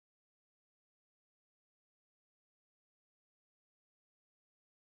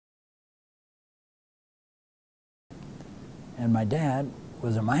And my dad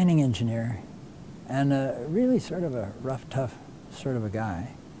was a mining engineer and really sort of a rough, tough sort of a guy,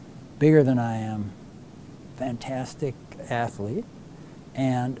 bigger than I am, fantastic athlete,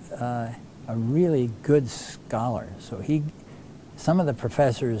 and a really good scholar. So some of the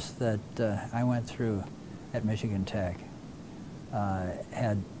professors that I went through at Michigan Tech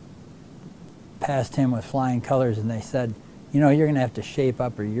had passed him with flying colors, and they said, you know, you're going to have to shape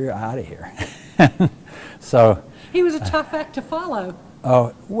up or you're out of here. So he was a tough act to follow.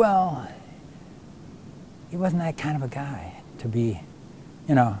 Oh, well, he wasn't that kind of a guy to be,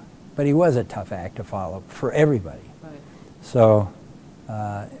 you know, but he was a tough act to follow for everybody. Right. So.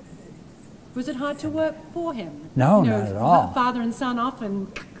 Was it hard to work for him? No, you know, not at all. Father and son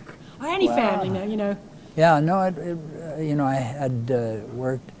often, or any family, you know. Yeah, no, you know, I had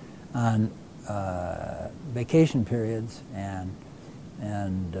worked on vacation periods and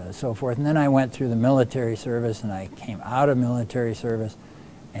so forth, and then I went through the military service, and I came out of military service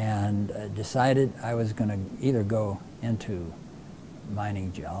and decided I was going to either go into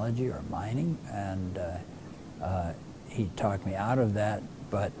mining geology or mining, and he talked me out of that,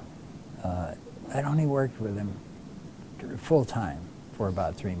 but I'd only worked with him full time for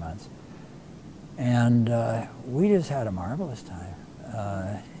about 3 months, and we just had a marvelous time.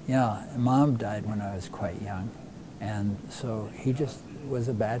 Yeah, Mom died when I was quite young, and so he just was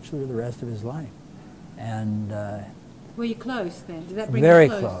a bachelor the rest of his life. And were you close then? Did that bring very you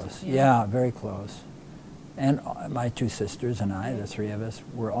close? Close, yeah, very close. And my two sisters and I, the three of us,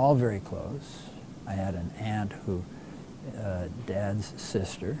 were all very close. I had an aunt who, Dad's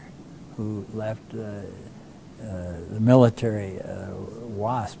sister, who left the military,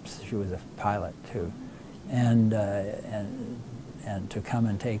 WASPs. She was a pilot too, and to come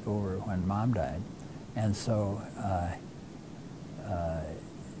and take over when Mom died, and so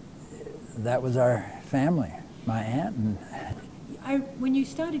that was our family. My aunt and. When you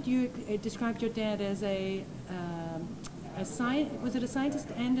started, you described your dad as was it a scientist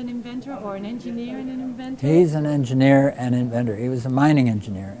and an inventor, or an engineer and an inventor? He's an engineer and inventor. He was a mining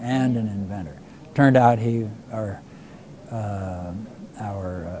engineer and an inventor. Turned out our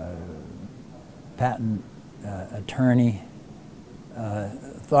patent attorney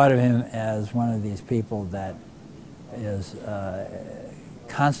thought of him as one of these people that is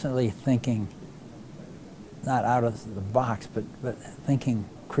constantly thinking, not out of the box, but thinking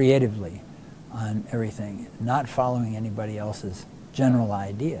creatively on everything, not following anybody else's general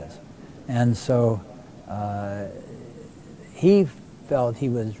ideas. And so he felt he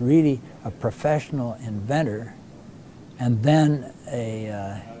was really a professional inventor and then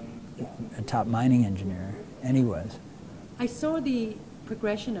a top mining engineer, and he was. I saw the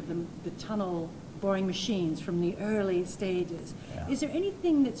progression of the tunnel boring machines from the early stages. Yeah. Is there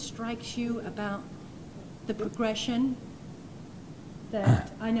anything that strikes you about the progression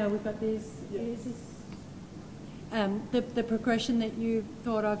that I know we've got these? Is this, the progression that you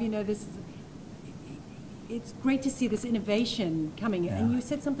thought of? You know, it's great to see this innovation coming. Yeah. And you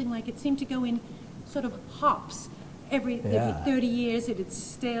said something like it seemed to go in sort of hops. Every 30 years it'd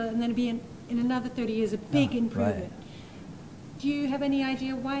stale, and then it'd be in another 30 years a big improvement. Right. Do you have any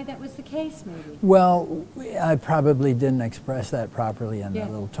idea why that was the case, maybe? Well, I probably didn't express that properly in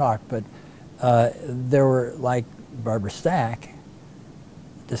that little talk, but there were, like Barbara Stack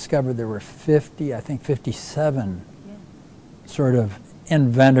discovered, there were 57 sort of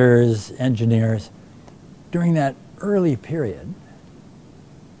inventors, engineers during that early period,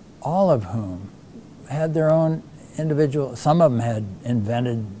 all of whom had their own individual, some of them had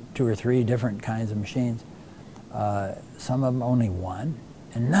invented 2 or 3 different kinds of machines, some of them only one,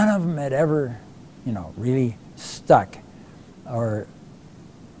 and none of them had ever, you know, really stuck or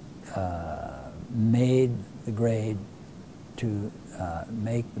made the grade to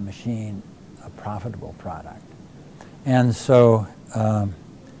make the machine a profitable product. And so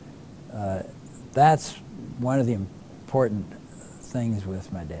that's one of the important things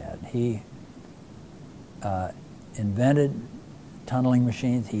with my dad. He invented tunneling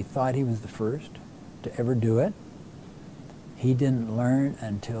machines. He thought he was the first to ever do it. He didn't learn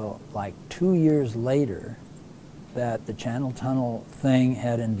until like 2 years later that the channel tunnel thing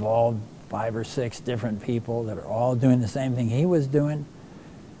had involved 5 or 6 different people that are all doing the same thing he was doing,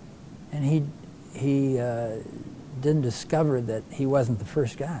 and he didn't discover that he wasn't the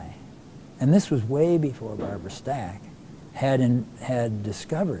first guy. And this was way before Barbara Stack had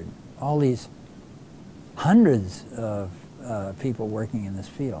discovered all these hundreds of people working in this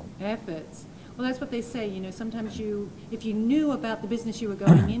field. Efforts. Well, that's what they say, you know, sometimes if you knew about the business you were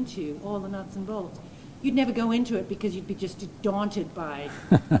going into, all the nuts and bolts, you'd never go into it because you'd be just daunted by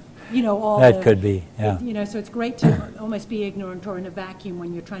you know, all That could be, yeah. You know, so it's great to almost be ignorant or in a vacuum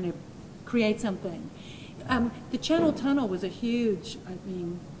when you're trying to create something. The Channel Tunnel was a huge, I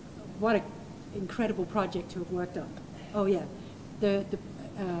mean, what an incredible project to have worked on. Oh yeah,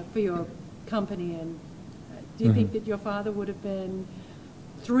 for your company. And do you think that your father would have been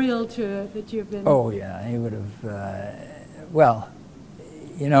thrilled that you've been? Oh yeah, he would have. Well,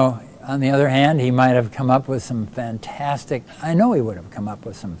 you know, on the other hand, he might have come up with some fantastic. I know he would have come up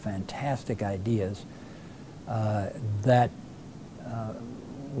with some fantastic ideas that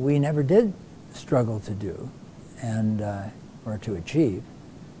we never did struggle to do, and or to achieve.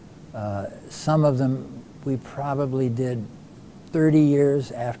 Some of them we probably did 30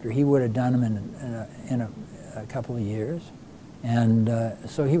 years after he would have done them in a couple of years. And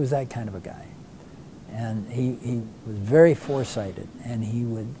so he was that kind of a guy. And he was very foresighted, and he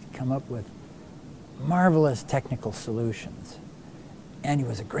would come up with marvelous technical solutions. And he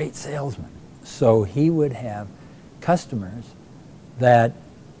was a great salesman. So he would have customers that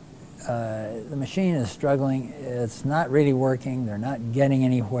the machine is struggling, it's not really working, they're not getting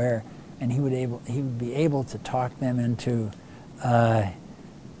anywhere, and he would be able to talk them into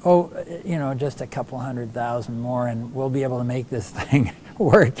oh, you know, just a couple 100,000 more, and we'll be able to make this thing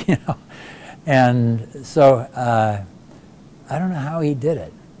work, you know. And so I don't know how he did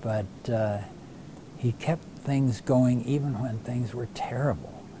it, but he kept things going even when things were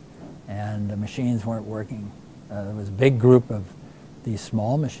terrible, and the machines weren't working. There was a big group of these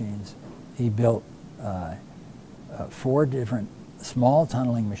small machines. He built 4 different small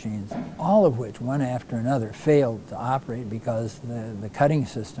tunneling machines, all of which, one after another, failed to operate because the cutting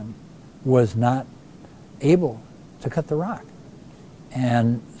system was not able to cut the rock.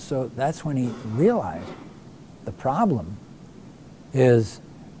 And so that's when he realized the problem is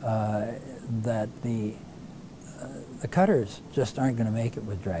that the cutters just aren't going to make it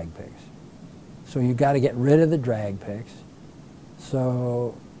with drag picks. So you've got to get rid of the drag picks.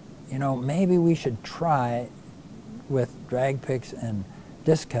 So, you know, maybe we should try with drag picks and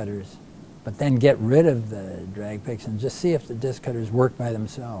disc cutters, but then get rid of the drag picks and just see if the disc cutters work by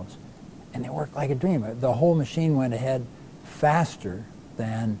themselves. And they worked like a dream. The whole machine went ahead faster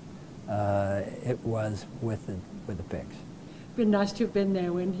than it was with the picks. Been nice to have been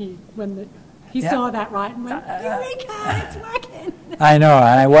there when he saw that, right, and went, here we go, it's working. I know,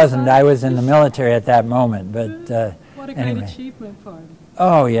 and I wasn't. I was in the military at that moment, but what a anyway. great achievement for him.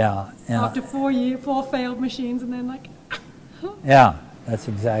 Oh yeah. After 4 failed machines, and then like. Yeah, that's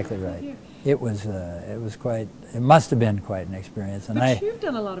exactly right. It was quite. It must have been quite an experience, and but you've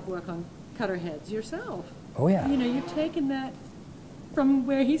done a lot of work on cutter heads yourself. Oh yeah. You know, you've taken that from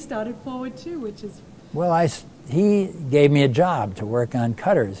where he started forward too, which is. Well, he gave me a job to work on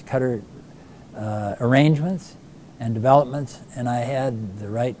cutter arrangements and developments, and I had the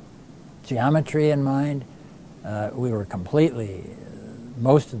right geometry in mind. We were completely.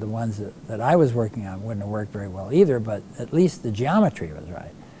 Most of the ones that I was working on wouldn't have worked very well either, but at least the geometry was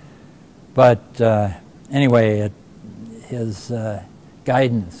right. But anyway, his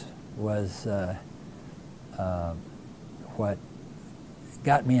guidance was what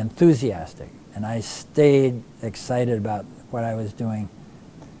got me enthusiastic, and I stayed excited about what I was doing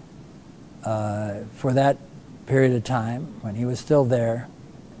for that period of time when he was still there.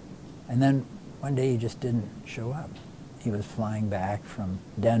 And then one day he just didn't show up. He was flying back from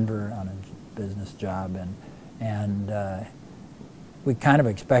Denver on a business job, and we kind of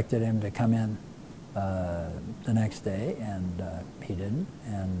expected him to come in the next day, and he didn't.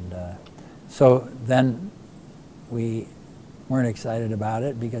 And so then we weren't excited about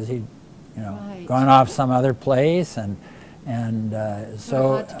it because he'd, you know, gone off some other place, and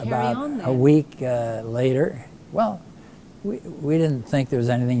so about a week later, well, we didn't think there was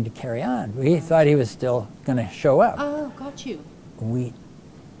anything to carry on. We thought he was still going to show up. Oh, got you. We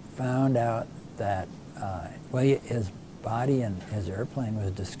found out that well, his body and his airplane was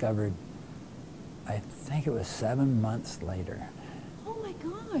discovered, I think it was 7 months later. Oh my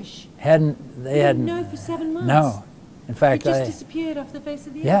gosh. They hadn't know for 7 months. No. In fact, it just disappeared off the face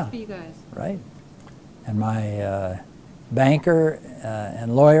of the earth for you guys. Right. And my banker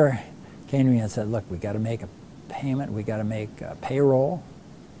and lawyer came to me and said, look, we got to make a payment, we got to make payroll,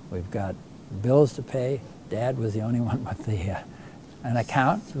 we've got bills to pay. Dad was the only one with an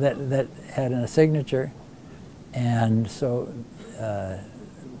account that had a signature, and so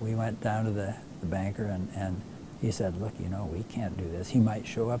we went down to the banker, and he said, look, you know, we can't do this. He might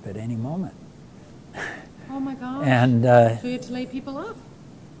show up at any moment. Oh my gosh. And so you had to lay people off?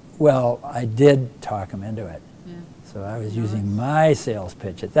 Well, I did talk him into it. Yeah. So I was using my sales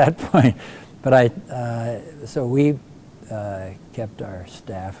pitch at that point. But so we kept our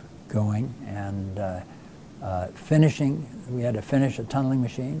staff going, and finishing. We had to finish a tunneling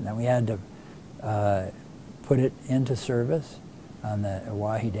machine. Then we had to put it into service on the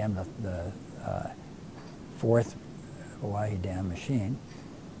Oahe Dam, the fourth Oahe Dam machine.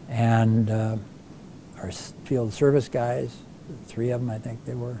 And our field service guys, 3 of them I think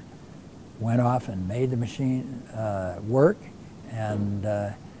they were, went off and made the machine work, and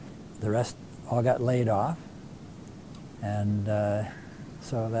the rest all got laid off. And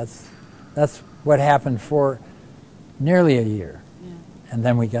so that's what happened for nearly a year. Yeah. And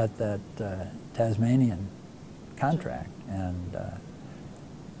then we got that Tasmanian contract, and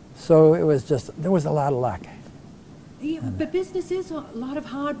so it was just, there was a lot of luck. Yeah, but business is a lot of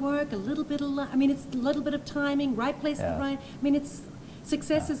hard work, a little bit of luck. I mean, it's a little bit of timing, right place at the right. I mean, it's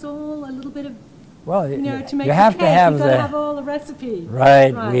success is all a little bit of. Well, to make you have the to cake, have you've got to have all the recipe.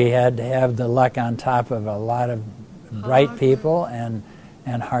 Right. We had to have the luck on top of a lot of bright people and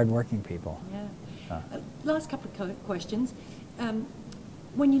hard-working people. Yeah. Last couple of questions.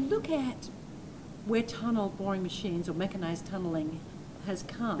 When you look at where tunnel boring machines or mechanized tunneling has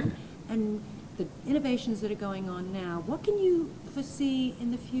come, and the innovations that are going on now, what can you foresee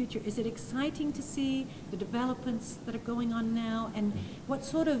in the future? Is it exciting to see the developments that are going on now, and what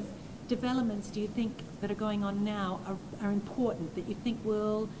sort of developments do you think that are going on now are important, that you think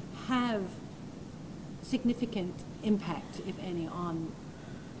will have significant impact, if any, on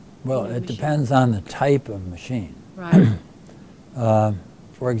Well, it depends on the type of machine. Right.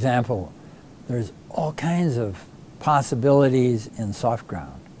 For example, there's all kinds of possibilities in soft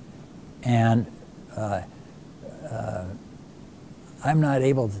ground. And I'm not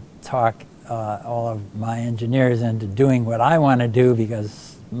able to talk all of my engineers into doing what I want to do,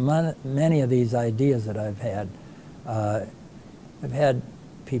 because many of these ideas that I've had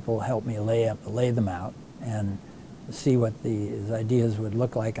people help me lay them out and see what these ideas would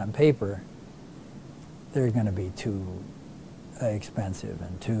look like on paper. They're going to be too expensive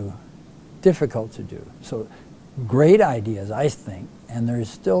and too difficult to do. So great ideas, I think, and there's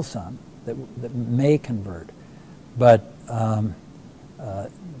still some that may convert. But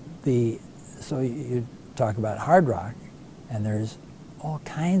so you talk about hard rock, and there's all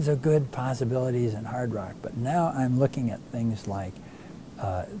kinds of good possibilities in hard rock. But now I'm looking at things like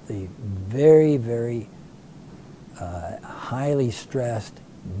the very, very highly stressed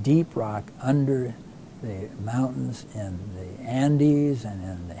deep rock under the mountains in the Andes and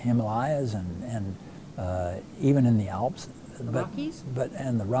in the Himalayas and even in the Alps. Rockies?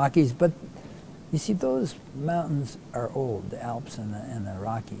 And the Rockies. But you see, those mountains are old, the Alps and the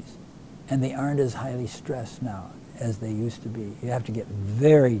Rockies, and they aren't as highly stressed now as they used to be. You have to get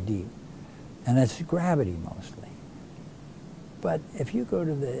very deep, and it's gravity mostly. But if you go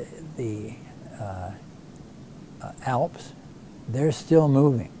to the Alps, they're still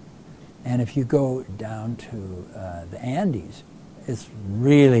moving. And if you go down to the Andes, it's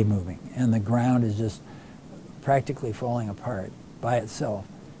really moving, and the ground is just practically falling apart by itself.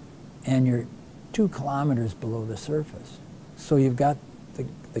 And you're 2 kilometers below the surface. So you've got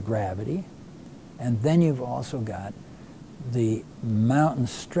the gravity, and then you've also got the mountain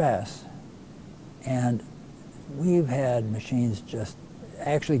stress, and we've had machines just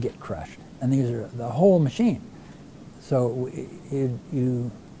actually get crushed. And these are the whole machine. So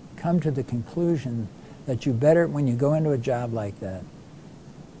you come to the conclusion that you better, when you go into a job like that,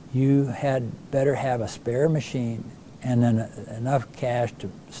 you had better have a spare machine and then enough cash to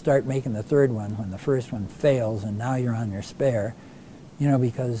start making the third one when the first one fails, and now you're on your spare,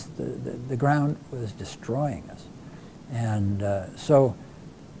 because the ground was destroying us. And so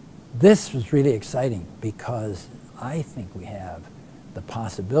this was really exciting, because I think we have the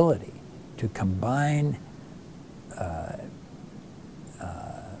possibility to combine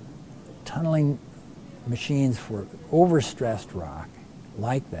tunneling machines for overstressed rock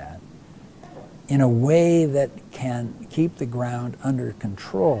like that in a way that can keep the ground under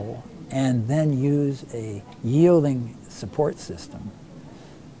control, and then use a yielding support system.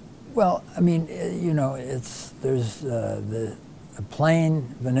 Well, I mean, there's the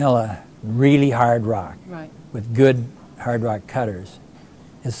plain vanilla really hard rock, Right. with good hard rock cutters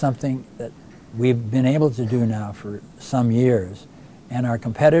is something that we've been able to do now for some years, and our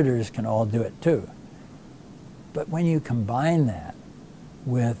competitors can all do it too. But when you combine that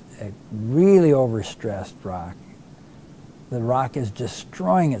with a really overstressed rock, the rock is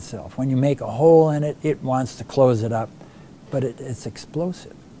destroying itself. When you make a hole in it, it wants to close it up, but it's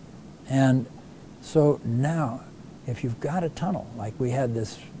explosive. And so now, if you've got a tunnel, like we had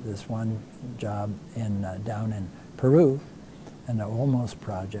this one job down in Peru, and the Olmos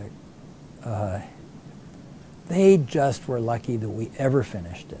project, they just were lucky that we ever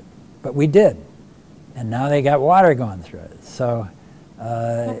finished it. but we did, and now they got water going through it. So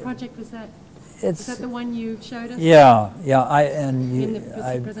What project was that? it's Is that the one you showed us? yeah. In the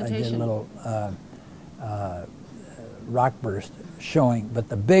I did a presentation. little rock burst showing, but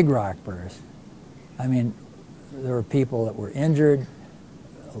the big rock burst. I mean, there were people that were injured.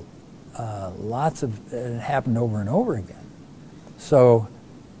 It happened over and over again. So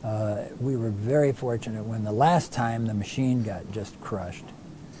we were very fortunate when the last time the machine got just crushed.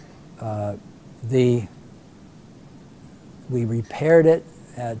 We repaired it.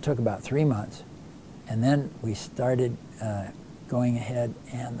 It took about 3 months, and then we started going ahead,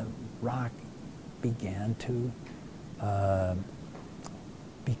 and the rock began to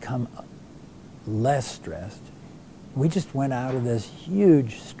become less stressed. We just went out of this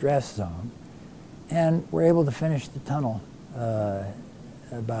huge stress zone and were able to finish the tunnel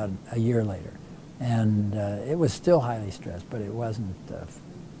about a year later. And it was still highly stressed, but it wasn't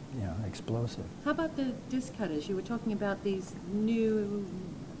explosive. How about the disc cutters? You were talking about these new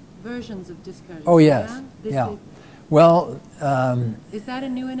versions of disc cutters. Oh, yes. Yeah. Well, is that a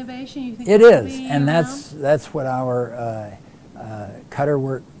new innovation? You think it will is, be and around? that's what our cutter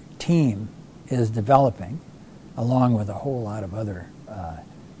work team is developing, along with a whole lot of other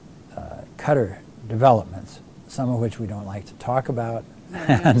cutter developments, some of which we don't like to talk about. Yeah,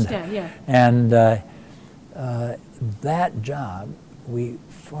 I understand, yeah. And that job, we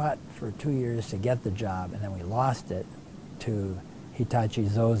fought for 2 years to get the job, and then we lost it to Hitachi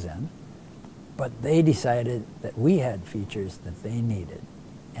Zosen. But they decided that we had features that they needed,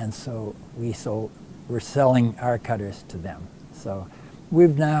 and so we're selling our cutters to them. So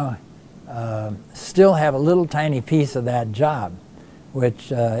we've now still have a little tiny piece of that job,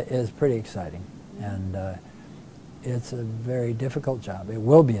 which is pretty exciting. And it's a very difficult job. It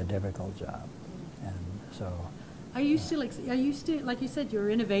will be a difficult job. And so. Are you still, like you said, you're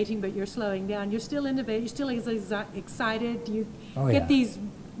innovating, but you're slowing down. You're still innovating, you're still as excited. Do you get these,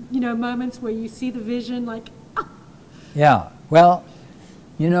 moments where you see the vision like, ah! Yeah, well,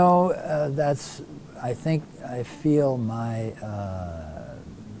 I feel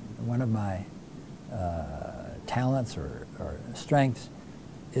one of my talents or strengths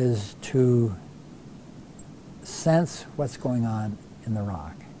is to sense what's going on in the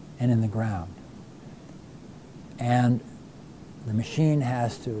rock and in the ground. And the machine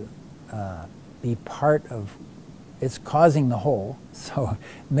has to be part of, it's causing the hole, so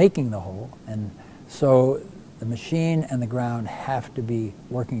making the hole, and so the machine and the ground have to be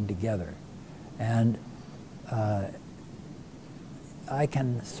working together. And I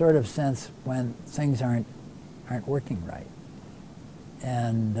can sort of sense when things aren't working right.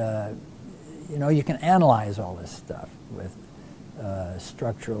 And you can analyze all this stuff with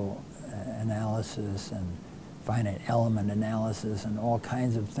structural analysis and finite element analysis and all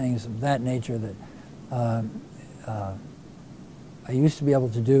kinds of things of that nature that I used to be able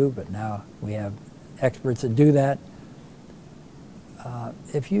to do, but now we have experts that do that.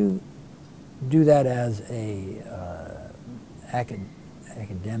 If you do that as a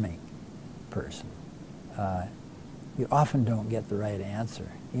academic person, you often don't get the right answer,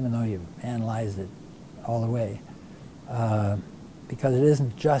 even though you've analyzed it all the way, because it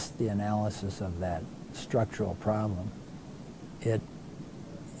isn't just the analysis of that structural problem.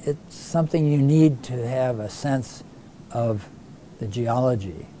 It's something you need to have a sense of the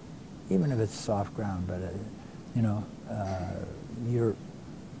geology, even if it's soft ground, but you're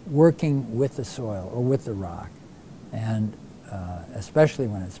working with the soil or with the rock, and especially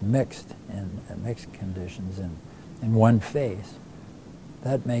when it's mixed in mixed conditions in one phase,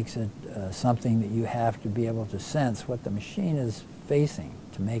 that makes it something that you have to be able to sense what the machine is facing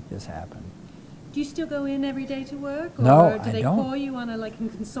to make this happen. Do you still go in every day to work? Or No, do they call you on a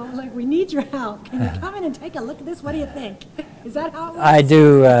consult, like, we need your help. Can you come in and take a look at this? What do you think? Is that how it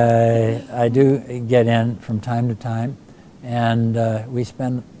works? I do get in from time to time, and we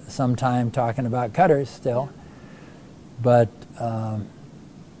spend some time talking about cutters still. But I'm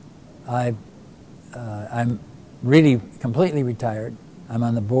really completely retired. I'm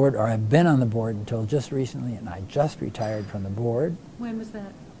on the board, or I've been on the board until just recently, and I just retired from the board. When was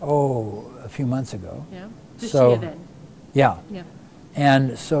that? Oh, a few months ago. Yeah, this year then. Yeah. Yeah.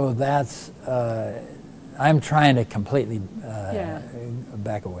 And so that's, I'm trying to completely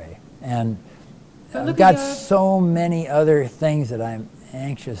back away. And I've got so many other things that I'm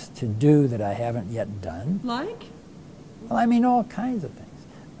anxious to do that I haven't yet done. Like? Well, I mean, all kinds of things.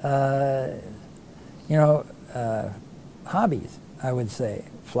 Hobbies, I would say.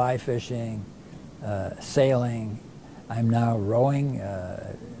 Fly fishing, sailing. I'm now rowing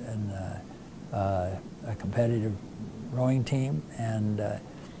in a competitive rowing team, and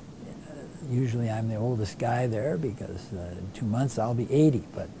usually I'm the oldest guy there because in 2 months I'll be 80.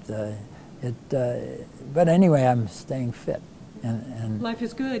 But anyway, I'm staying fit. And Life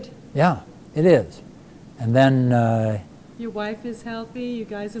is good. yeah, it is. And then Your wife is healthy. You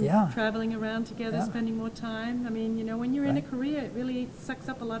guys are Yeah. traveling around together, Yeah. spending more time. I mean, you know, when you're in a Right. career, it really sucks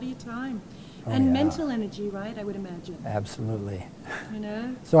up a lot of your time. Oh, And yeah. mental energy, right, I would imagine. absolutely. You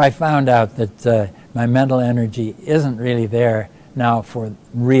know? So I found out that my mental energy isn't really there now for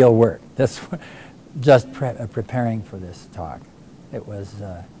real work. This just preparing for this talk. It was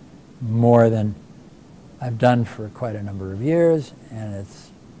more than I've done for quite a number of years, and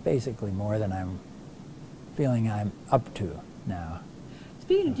it's basically more than I'm feeling I'm up to now.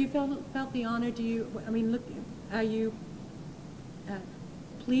 Speaking of, do you felt the honor? Do you, I mean, look, are you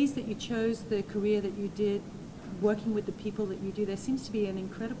pleased that you chose the career that you did, working with the people that you do? There seems to be an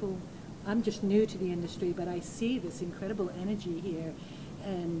incredible, I'm just new to the industry, but I see this incredible energy here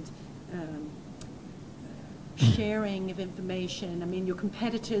and sharing of information. I mean, you're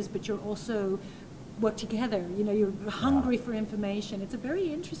competitors, but you're also work together. You know, you're hungry for information. It's a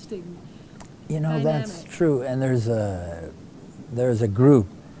very interesting That's dynamic. true, and there's a group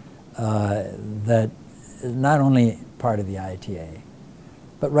that is not only part of the ITA,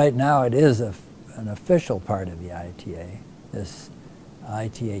 but right now it is an official part of the ITA, this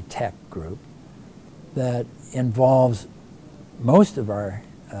ITA Tech group, that involves most of our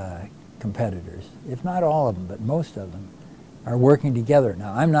competitors, if not all of them, but most of them, are working together.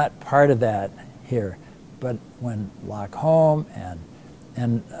 Now, I'm not part of that here, but when Lock Home and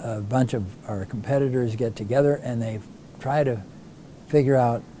a bunch of our competitors get together and they try to figure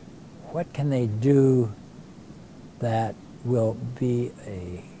out what can they do that will be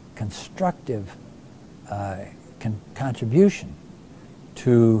a constructive contribution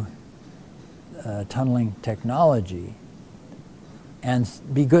to tunneling technology and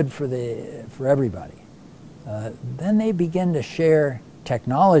be good for everybody. Then they begin to share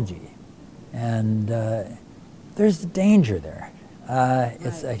technology, and there's danger there.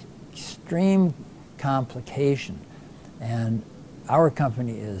 It's an extreme complication, and our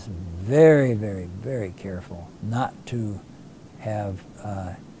company is very, very, very careful not to have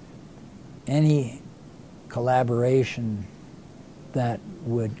any collaboration that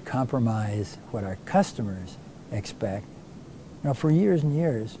would compromise what our customers expect. For years and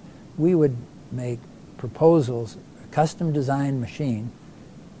years, we would make proposals, a custom designed machine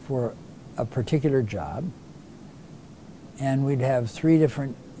for a particular job, and we'd have 3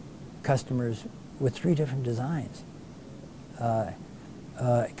 different customers with 3 different designs,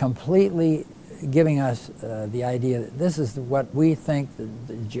 completely giving us the idea that this is what we think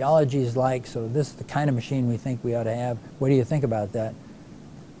the geology is like, so this is the kind of machine we think we ought to have. What do you think about that?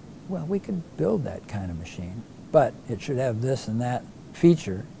 Well, we could build that kind of machine, but it should have this and that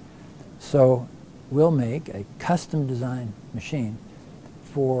feature. So we'll make a custom designed machine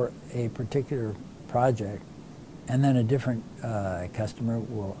for a particular project, and then a different customer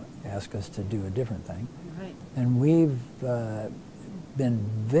will ask us to do a different thing. Right. And we've been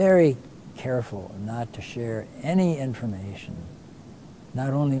very careful not to share any information,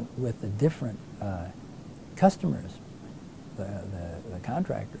 not only with the different customers, the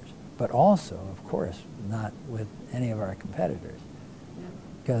contractors, but also, of course, not with any of our competitors,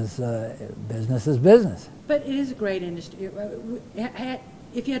 because business is business. But it is a great industry.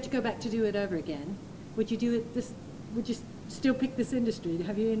 If you had to go back to do it over again, would you do it this? Would you still pick this industry?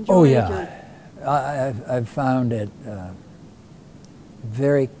 Have you enjoyed? Oh yeah, I've found it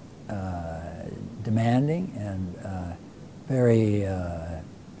very demanding and very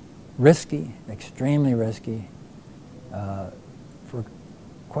risky, extremely risky. For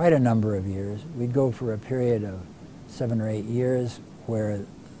quite a number of years, we'd go for a period of 7 or 8 years where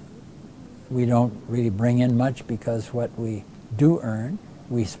we don't really bring in much, because what we do earn,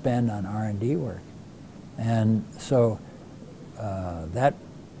 we spend on R&D work. And so that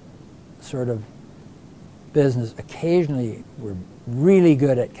sort of business, occasionally we're really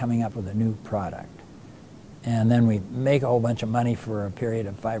good at coming up with a new product. And then we make a whole bunch of money for a period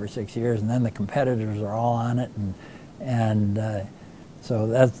of 5 or 6 years, and then the competitors are all on it, and so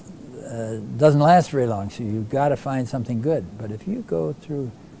that doesn't last very long, so you've got to find something good. But if you go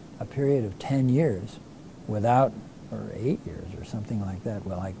through a period of 10 years without, or 8 years or something like that,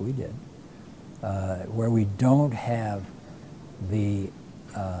 well, like we did, where we don't have the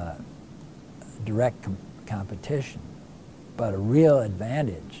direct competition, but a real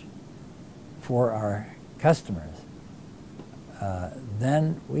advantage for our customers,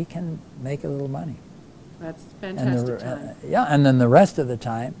 then we can make a little money. That's fantastic time. Yeah, and then the rest of the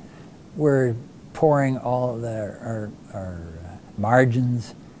time, we're pouring all of our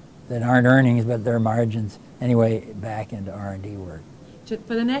margins that aren't earnings, but they're margins anyway, back into R&D work.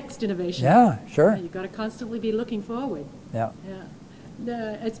 For the next innovation. Yeah, sure. You've got to constantly be looking forward. Yeah.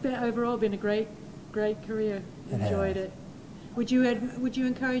 Yeah. It's been overall been a great career. Enjoyed it. Would you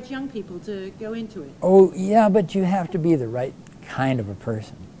encourage young people to go into it? Oh, yeah, but you have to be the right kind of a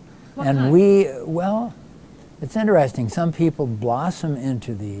person. What And kind? well, it's interesting. Some people blossom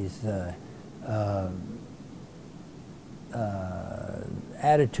into these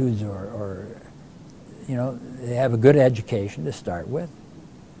attitudes, or you know, they have a good education to start with,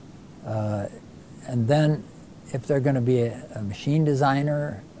 and then if they're going to be a machine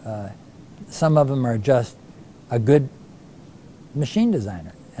designer, some of them are just a good machine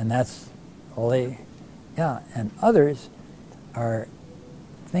designer, and that's all they, yeah, and others are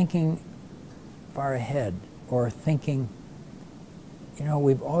thinking far ahead, or thinking, you know,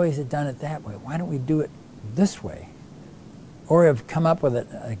 we've always done it that way, why don't we do it this way? Or have come up with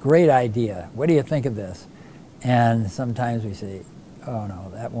a great idea, what do you think of this? And sometimes we say, oh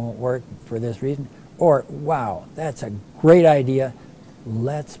no, that won't work for this reason. Or, wow, that's a great idea,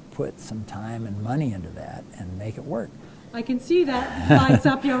 let's put some time and money into that and make it work. I can see that lights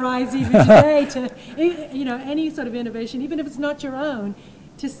up your eyes even today to, you know, any sort of innovation, even if it's not your own,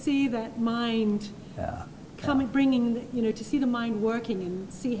 to see that mind bringing, you know, to see the mind working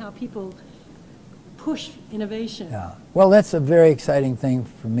and see how people push innovation. Yeah. Well, that's a very exciting thing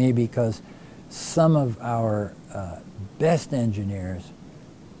for me, because some of our best engineers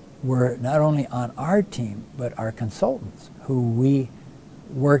were not only on our team, but our consultants, who we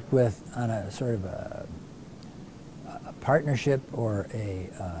worked with on a sort of a partnership or a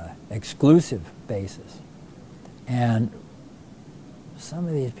exclusive basis. And some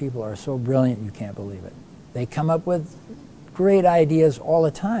of these people are so brilliant you can't believe it. They come up with great ideas all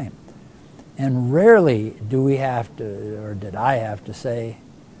the time. And rarely do we have to, or did I have to say,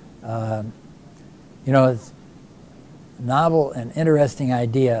 you know, it's a novel and interesting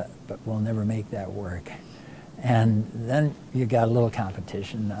idea, but we'll never make that work. And then you got a little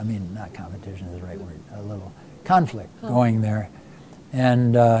competition. I mean, not competition is the right word, a little conflict going there.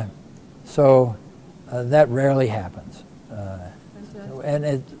 And so that rarely happens. And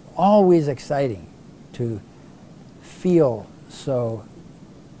it's always exciting to feel so,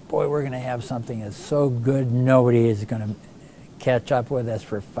 boy, we're going to have something that's so good nobody is going to catch up with us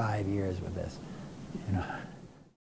for 5 years with this. You know.